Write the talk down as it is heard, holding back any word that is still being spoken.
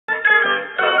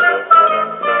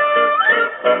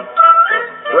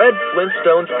Fred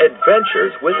Flintstone's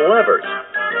Adventures with Levers.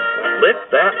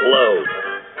 Lift That Load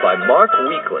by Mark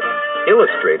Weakland,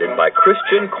 illustrated by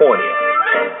Christion, Cornia.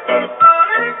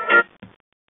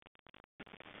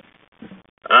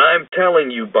 I'm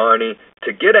telling you, Barney,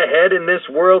 to get ahead in this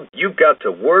world, you've got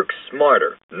to work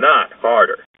smarter, not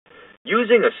harder.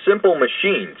 Using a simple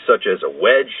machine such as a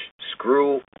wedge,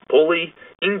 screw, pulley,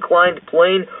 inclined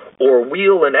plane, or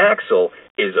wheel and axle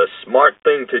is a smart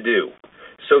thing to do.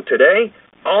 So today,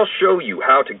 I'll show you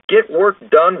how to get work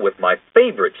done with my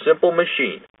favorite simple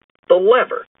machine, the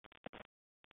lever.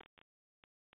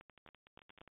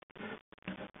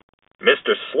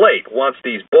 Mr. Slate wants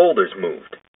these boulders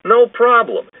moved. No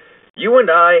problem. You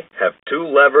and I have two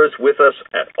levers with us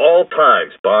at all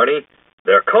times, Barney.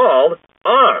 They're called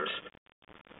arms.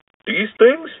 These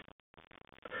things?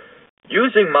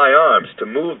 Using my arms to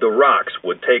move the rocks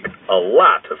would take a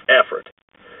lot of effort.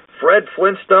 Fred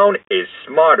Flintstone is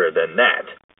smarter than that.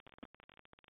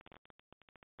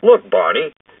 Look,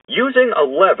 Barney, using a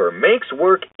lever makes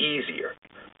work easier.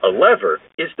 A lever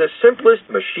is the simplest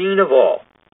machine of all.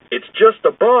 It's just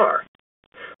a bar.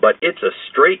 But it's a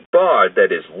straight bar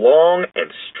that is long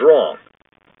and strong.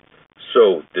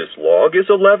 So this log is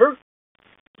a lever?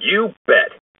 You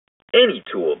bet. Any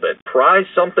tool that pries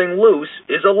something loose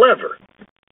is a lever.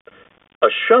 A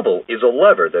shovel is a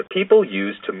lever that people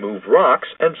use to move rocks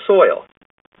and soil.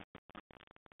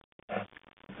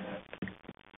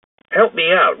 Help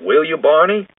me out, will you,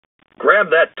 Barney? Grab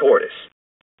that tortoise.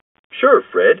 Sure,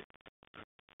 Fred.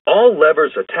 All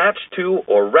levers attach to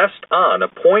or rest on a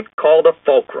point called a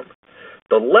fulcrum.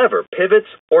 The lever pivots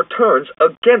or turns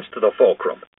against the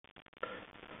fulcrum.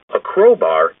 A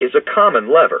crowbar is a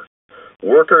common lever.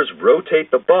 Workers rotate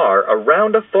the bar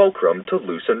around a fulcrum to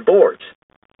loosen boards.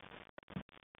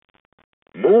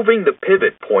 Moving the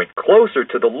pivot point closer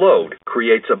to the load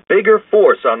creates a bigger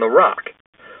force on the rock.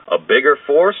 A bigger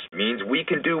force means we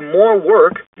can do more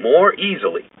work more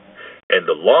easily. And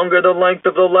the longer the length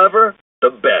of the lever, the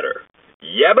better.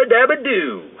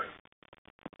 Yabba-Dabba-Doo!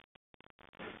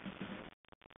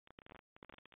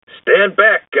 Stand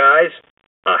back, guys.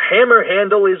 A hammer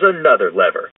handle is another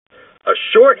lever. A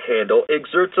short handle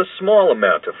exerts a small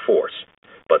amount of force,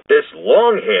 but this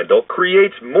long handle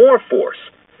creates more force.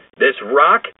 This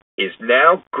rock is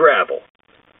now gravel.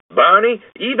 Barney,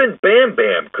 even Bam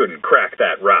Bam couldn't crack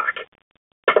that rock.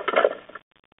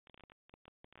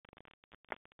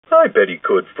 I bet he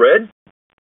could, Fred.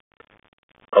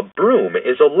 A broom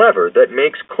is a lever that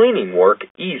makes cleaning work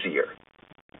easier.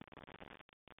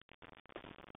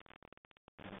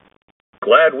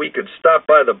 Glad we could stop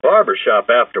by the barbershop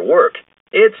after work.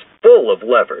 It's full of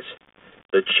levers.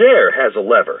 The chair has a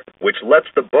lever, which lets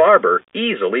the barber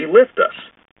easily lift us.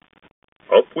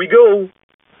 Up we go.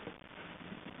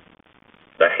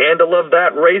 The handle of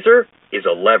that razor is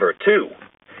a lever too.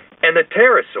 And the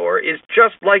pterosaur is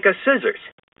just like a scissors.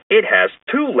 It has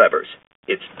two levers,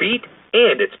 its feet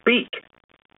and its beak.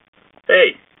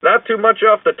 Hey, not too much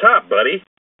off the top, buddy.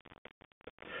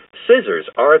 Scissors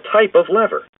are a type of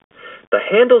lever. The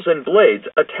handles and blades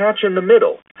attach in the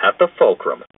middle at the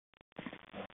fulcrum.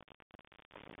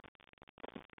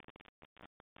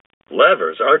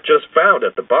 Levers aren't just found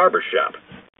at the barbershop.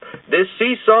 This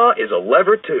seesaw is a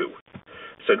lever too.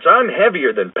 Since I'm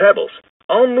heavier than Pebbles,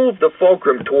 I'll move the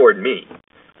fulcrum toward me.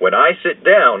 When I sit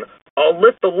down, I'll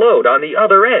lift the load on the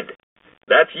other end.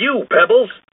 That's you, Pebbles.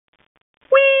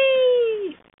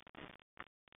 Whee!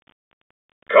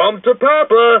 Come to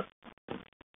Papa!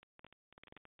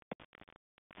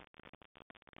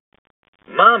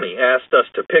 Mommy asked us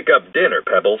to pick up dinner,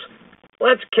 Pebbles.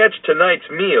 Let's catch tonight's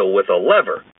meal with a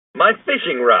lever, my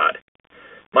fishing rod.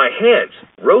 My hands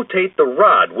rotate the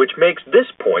rod, which makes this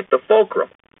point the fulcrum.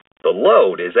 The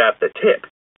load is at the tip.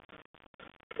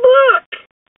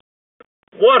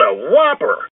 Look! What a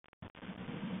whopper!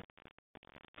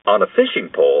 On a fishing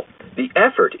pole, the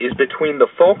effort is between the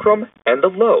fulcrum and the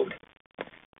load.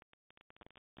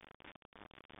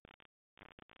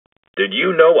 Did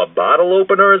you know a bottle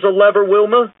opener is a lever,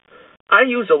 Wilma? I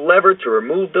use a lever to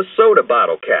remove the soda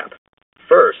bottle cap.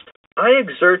 First, I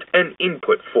exert an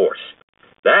input force.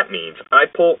 That means I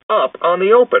pull up on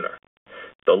the opener.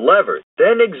 The lever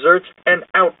then exerts an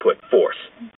output force.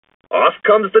 Off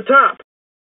comes the top.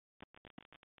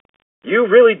 You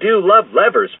really do love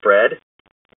levers, Fred.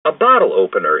 A bottle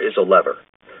opener is a lever.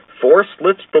 Force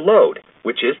lifts the load,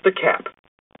 which is the cap.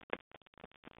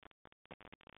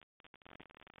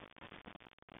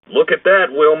 Look at that,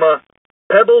 Wilma.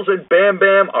 Pebbles and Bam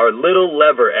Bam are little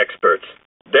lever experts.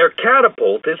 Their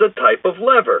catapult is a type of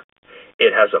lever.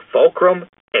 It has a fulcrum,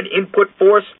 an input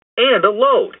force, and a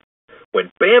load. When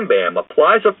Bam Bam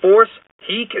applies a force,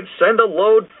 He can send a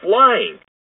load flying.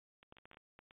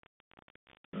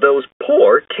 Those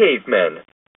poor cavemen.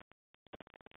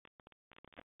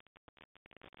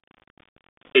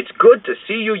 It's good to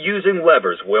see you using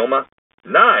levers, Wilma.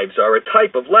 Knives are a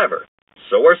type of lever.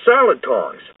 So are salad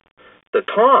tongs. The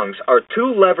tongs are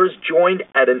two levers joined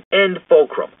at an end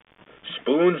fulcrum.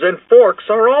 Spoons and forks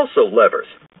are also levers.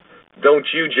 Don't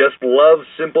you just love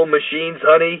simple machines,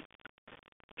 honey?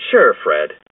 Sure,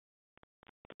 Fred.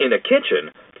 In a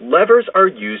kitchen, levers are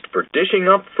used for dishing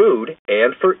up food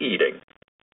and for eating.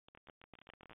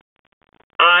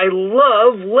 I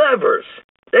love levers.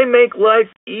 They make life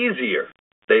easier.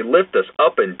 They lift us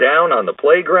up and down on the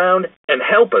playground and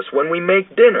help us when we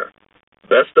make dinner.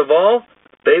 Best of all,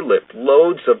 they lift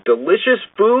loads of delicious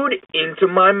food into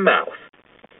my mouth.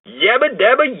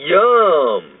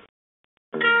 Yabba-Dabba-Yum!